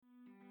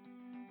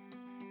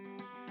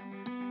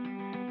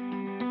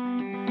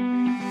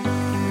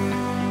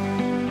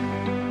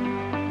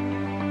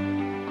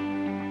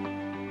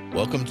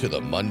Welcome to the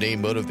Monday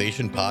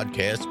Motivation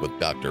Podcast with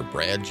Dr.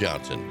 Brad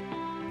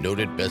Johnson,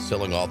 noted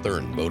best-selling author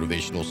and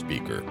motivational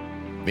speaker.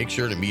 Make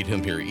sure to meet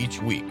him here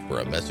each week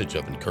for a message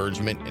of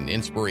encouragement and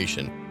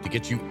inspiration to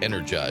get you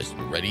energized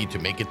and ready to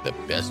make it the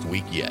best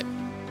week yet.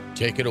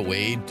 Take it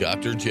away,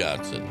 Dr.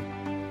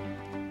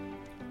 Johnson.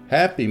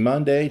 Happy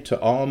Monday to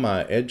all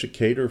my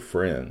educator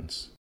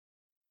friends.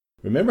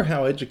 Remember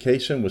how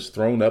education was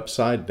thrown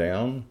upside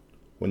down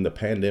when the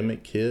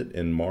pandemic hit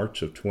in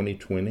March of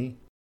 2020?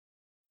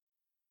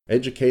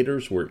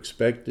 Educators were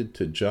expected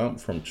to jump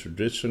from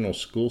traditional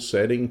school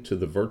setting to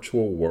the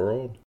virtual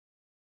world.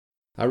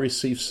 I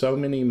received so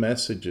many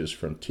messages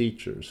from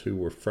teachers who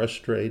were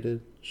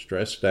frustrated,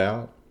 stressed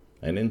out,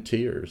 and in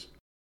tears.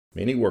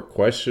 Many were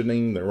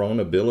questioning their own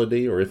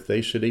ability or if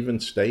they should even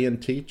stay in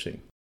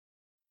teaching.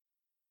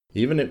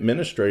 Even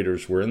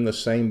administrators were in the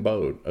same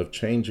boat of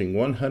changing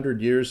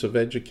 100 years of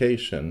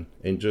education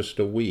in just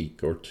a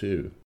week or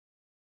two.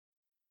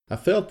 I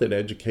felt that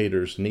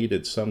educators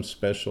needed some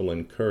special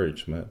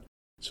encouragement,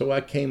 so I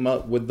came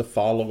up with the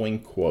following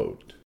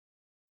quote: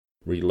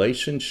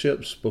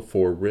 "Relationships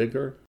before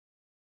rigor,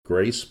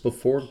 grace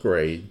before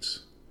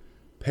grades,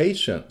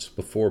 patience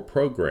before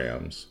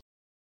programs,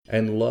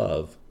 and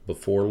love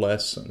before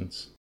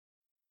lessons."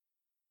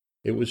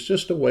 It was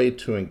just a way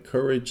to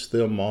encourage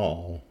them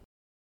all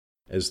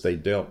as they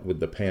dealt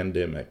with the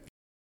pandemic.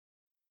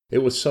 It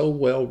was so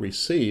well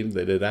received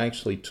that it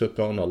actually took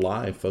on a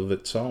life of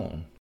its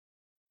own.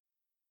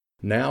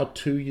 Now,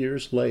 2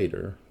 years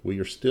later, we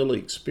are still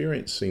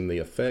experiencing the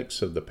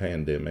effects of the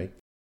pandemic,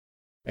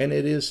 and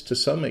it is to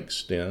some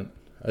extent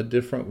a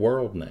different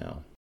world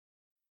now.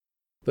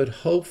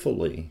 But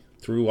hopefully,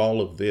 through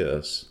all of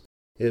this,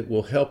 it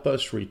will help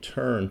us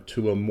return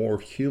to a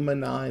more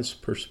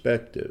humanized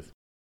perspective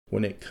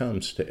when it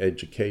comes to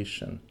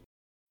education.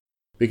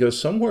 Because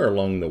somewhere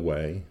along the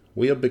way,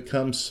 we have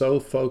become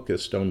so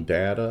focused on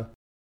data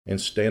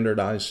and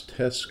standardized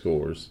test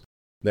scores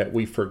that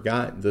we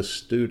forgot the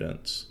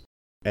students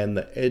and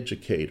the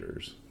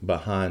educators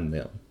behind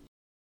them.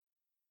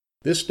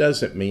 This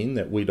doesn't mean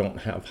that we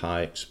don't have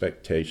high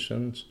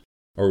expectations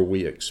or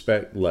we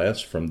expect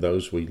less from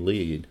those we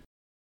lead,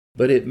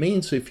 but it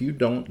means if you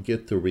don't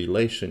get the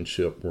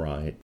relationship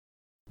right,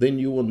 then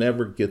you will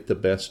never get the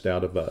best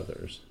out of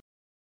others.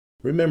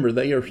 Remember,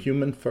 they are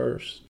human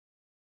first.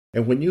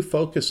 And when you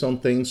focus on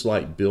things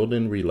like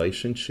building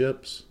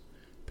relationships,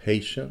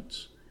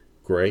 patience,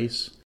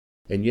 grace,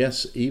 and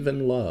yes,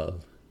 even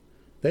love,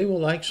 they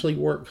will actually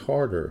work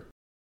harder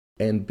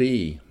and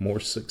be more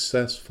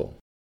successful.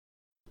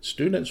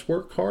 Students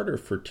work harder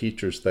for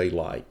teachers they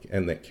like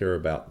and that care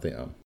about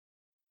them.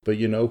 But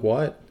you know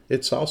what?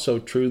 It's also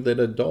true that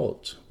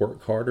adults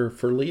work harder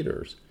for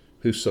leaders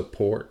who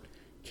support,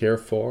 care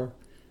for,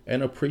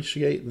 and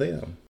appreciate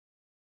them.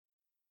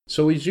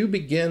 So as you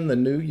begin the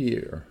new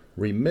year,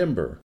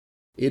 remember,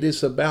 it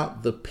is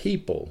about the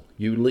people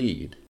you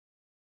lead.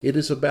 It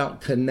is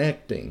about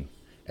connecting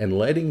and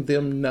letting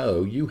them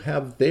know you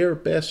have their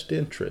best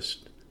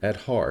interest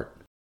at heart.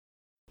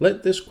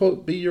 Let this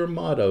quote be your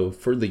motto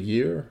for the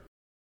year,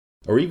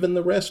 or even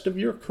the rest of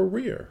your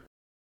career.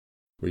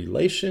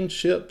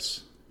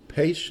 Relationships,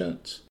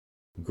 patience,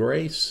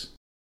 grace,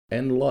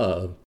 and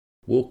love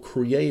will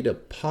create a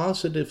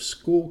positive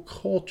school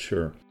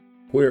culture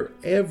where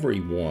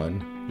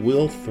everyone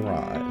will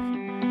thrive.